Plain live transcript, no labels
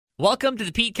Welcome to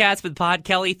the Pete Cats with Pod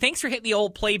Kelly. Thanks for hitting the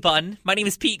old play button. My name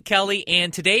is Pete Kelly,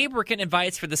 and today we're getting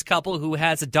advice for this couple who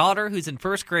has a daughter who's in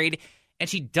first grade, and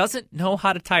she doesn't know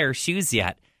how to tie her shoes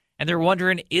yet. And they're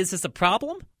wondering, is this a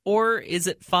problem, or is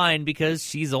it fine because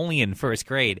she's only in first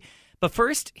grade? But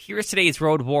first, here's today's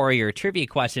Road Warrior trivia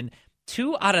question.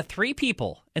 2 out of 3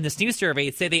 people in this new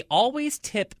survey say they always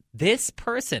tip this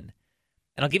person.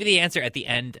 And I'll give you the answer at the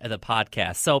end of the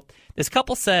podcast. So this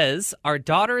couple says, our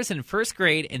daughter is in first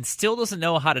grade and still doesn't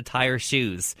know how to tie her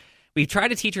shoes. We've tried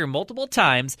to teach her multiple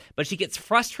times, but she gets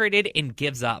frustrated and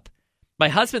gives up. My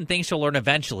husband thinks she'll learn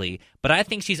eventually, but I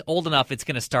think she's old enough it's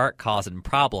going to start causing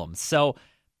problems. So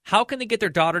how can they get their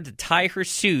daughter to tie her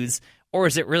shoes, or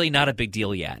is it really not a big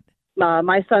deal yet?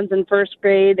 My son's in first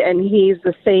grade, and he's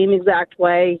the same exact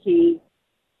way. He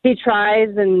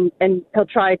tries, and he'll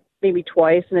try maybe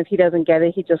twice, and if he doesn't get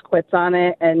it, he just quits on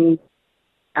it. And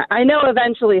I know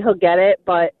eventually he'll get it,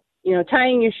 but, you know,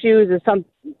 tying your shoes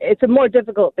it's a more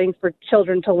difficult thing for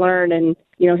children to learn. And,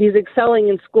 you know, he's excelling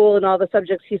in school in all the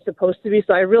subjects he's supposed to be,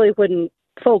 so I really wouldn't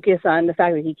focus on the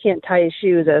fact that he can't tie his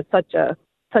shoes as such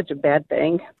a bad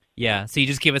thing. Yeah, so you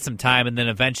just give it some time, and then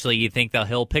eventually you think that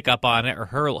he'll pick up on it, or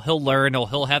he'll learn, or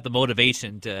he'll have the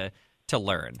motivation to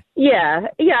learn. Yeah,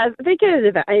 they get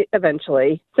it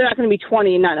eventually. They're not going to be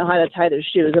 20 and not know how to tie their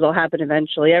shoes. It'll happen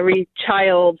eventually. Every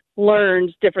child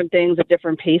learns different things at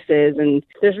different paces, and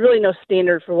there's really no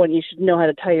standard for when you should know how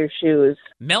to tie your shoes.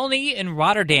 Melanie in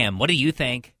Rotterdam, what do you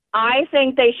think? I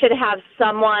think they should have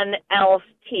someone else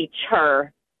teach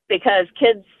her, because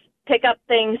kids pick up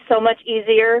things so much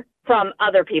easier from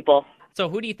other people. So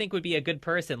who do you think would be a good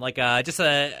person? Like just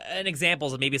an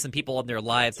examples of maybe some people in their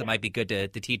lives that might be good to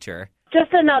teach her.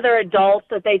 Just another adult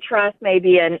that they trust,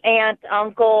 maybe an aunt,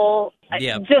 uncle,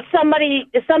 just somebody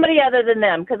other than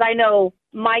them, because I know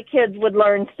my kids would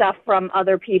learn stuff from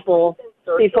other people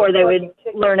before they would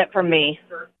learn it from me.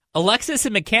 Alexis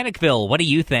in Mechanicville, what do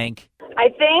you think? I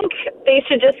think they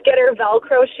should just get her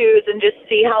Velcro shoes and just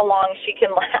see how long she can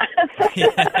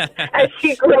last as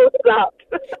she grows up.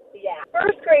 Yeah,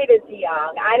 first grade is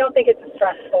young. I don't think it's a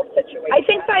stressful situation. I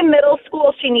think by middle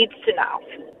school she needs to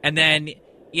know. And then,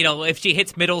 you know, if she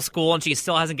hits middle school and she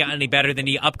still hasn't gotten any better, then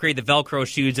you upgrade the Velcro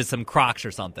shoes to some Crocs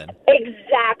or something.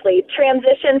 Exactly.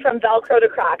 Transition from Velcro to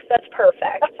Crocs. That's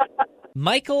perfect.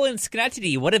 Michael in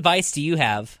Schenectady, what advice do you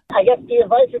have? I guess the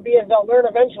advice would be is they'll learn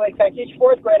eventually, because I teach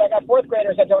fourth grade. I got fourth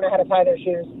graders that don't know how to tie their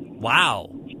shoes. Wow.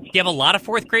 Do you have a lot of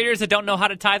fourth graders that don't know how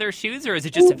to tie their shoes, or is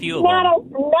it just a few of them? Not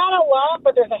a lot,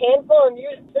 but there's a handful. And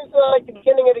since the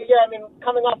beginning of the year, I mean,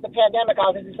 coming off the pandemic,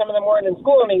 obviously some of them weren't in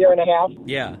school in a year and a half.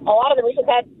 Yeah. A lot of them, we just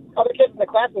had other kids in the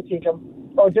class would teach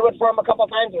them, or do it for them a couple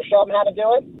of times, or show them how to do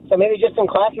it. So maybe just some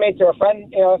classmates or a friend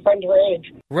her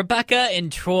age. Rebecca and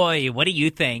Troy, what do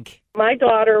you think? My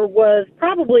daughter was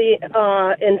probably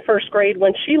in first grade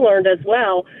when she learned as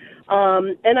well,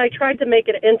 and I tried to make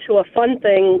it into a fun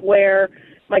thing where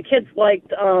my kids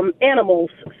liked animals,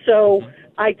 so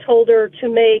I told her to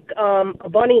make a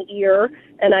bunny ear,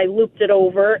 and I looped it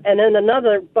over, and then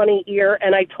another bunny ear,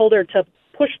 and I told her to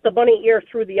push the bunny ear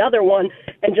through the other one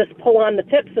and just pull on the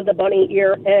tips of the bunny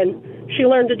ear, and she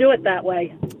learned to do it that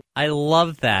way. I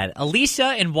love that.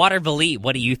 Alicia in Waterville,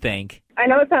 what do you think? I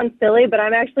know it sounds silly, but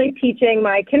I'm actually teaching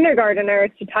my kindergartner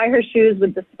to tie her shoes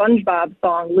with the SpongeBob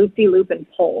song, Loop-de-Loop and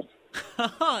Pull.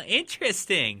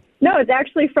 Interesting. No, it's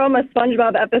actually from a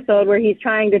SpongeBob episode where he's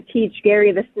trying to teach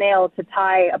Gary the snail to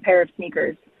tie a pair of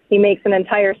sneakers. He makes an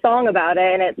entire song about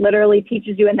it, and it literally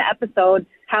teaches you in the episode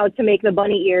how to make the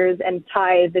bunny ears and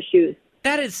tie the shoes.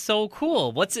 That is so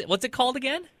cool. What's it called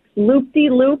again?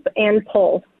 Loop-de-Loop and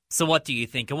Pull. So what do you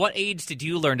think? At what age did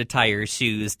you learn to tie your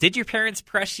shoes? Did your parents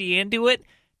press you into it?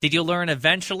 Did you learn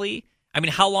eventually? I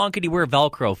mean, how long could you wear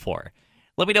Velcro for?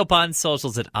 Let me know on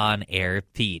socials at On Air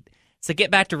Pete. So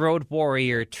get back to Road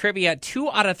Warrior trivia.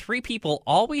 2 out of 3 people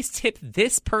always tip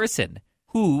this person.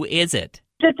 Who is it?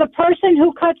 It's a person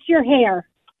who cuts your hair.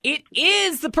 It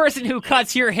is the person who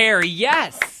cuts your hair,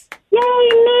 yes! Yay,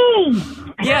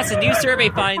 me! Yes, a new survey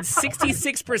finds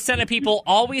 66% of people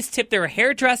always tip their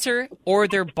hairdresser or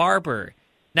their barber.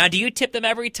 Now, do you tip them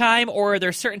every time, or are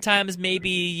there certain times maybe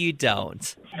you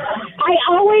don't? I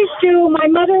always do. My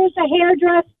mother is a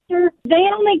hairdresser. They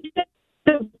only get,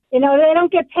 they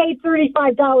don't get paid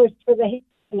 $35 for the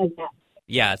hair.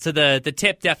 Yeah, so the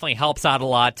tip definitely helps out a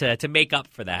lot to make up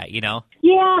for that, you know?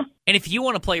 Yeah. And if you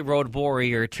want to play Road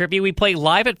Warrior Trivia, we play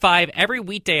live at 5 every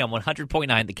weekday on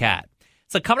 100.9 The Cat.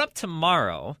 So coming up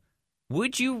tomorrow,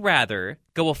 would you rather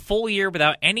go a full year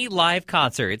without any live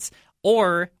concerts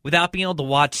or without being able to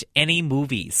watch any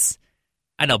movies?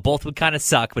 I know both would kind of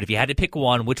suck, but if you had to pick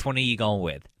one, which one are you going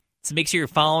with? So make sure you're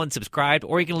following, subscribed,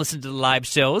 or you can listen to the live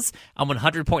shows on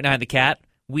 100.9 The Cat,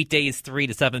 weekdays 3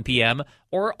 to 7 p.m.,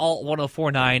 or Alt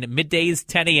 104.9, middays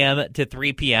 10 a.m. to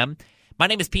 3 p.m. My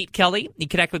name is Pete Kelly. You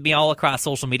connect with me all across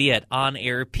social media at On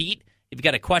Air Pete. If you've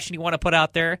got a question you want to put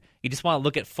out there, you just want to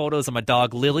look at photos of my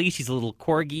dog Lily. She's a little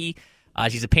corgi.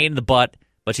 She's a pain in the butt,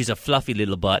 but she's a fluffy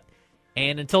little butt.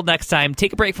 And until next time,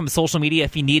 take a break from social media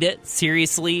if you need it.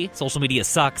 Seriously, social media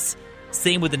sucks.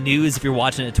 Same with the news if you're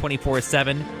watching it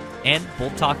 24/7. And we'll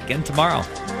talk again tomorrow.